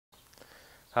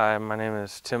Hi, my name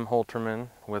is Tim Holterman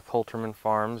with Holterman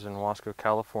Farms in Wasco,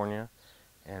 California,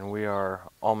 and we are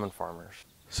almond farmers.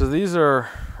 So these are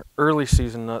early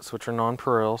season nuts, which are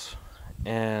nonpareils,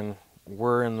 and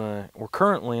we're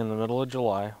currently in the middle of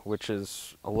July, which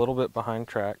is a little bit behind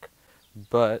track,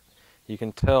 but you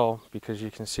can tell because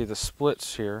you can see the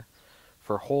splits here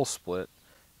for whole split,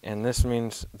 and this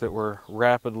means that we're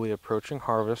rapidly approaching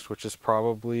harvest, which is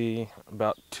probably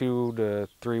about 2 to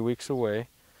 3 weeks away.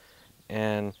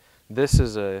 And this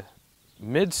is a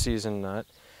mid-season nut,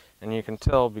 and you can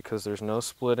tell because there's no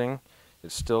splitting,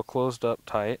 it's still closed up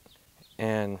tight,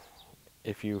 and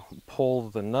if you pull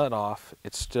the nut off,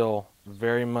 it's still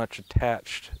very much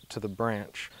attached to the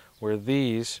branch, where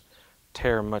these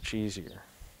tear much easier.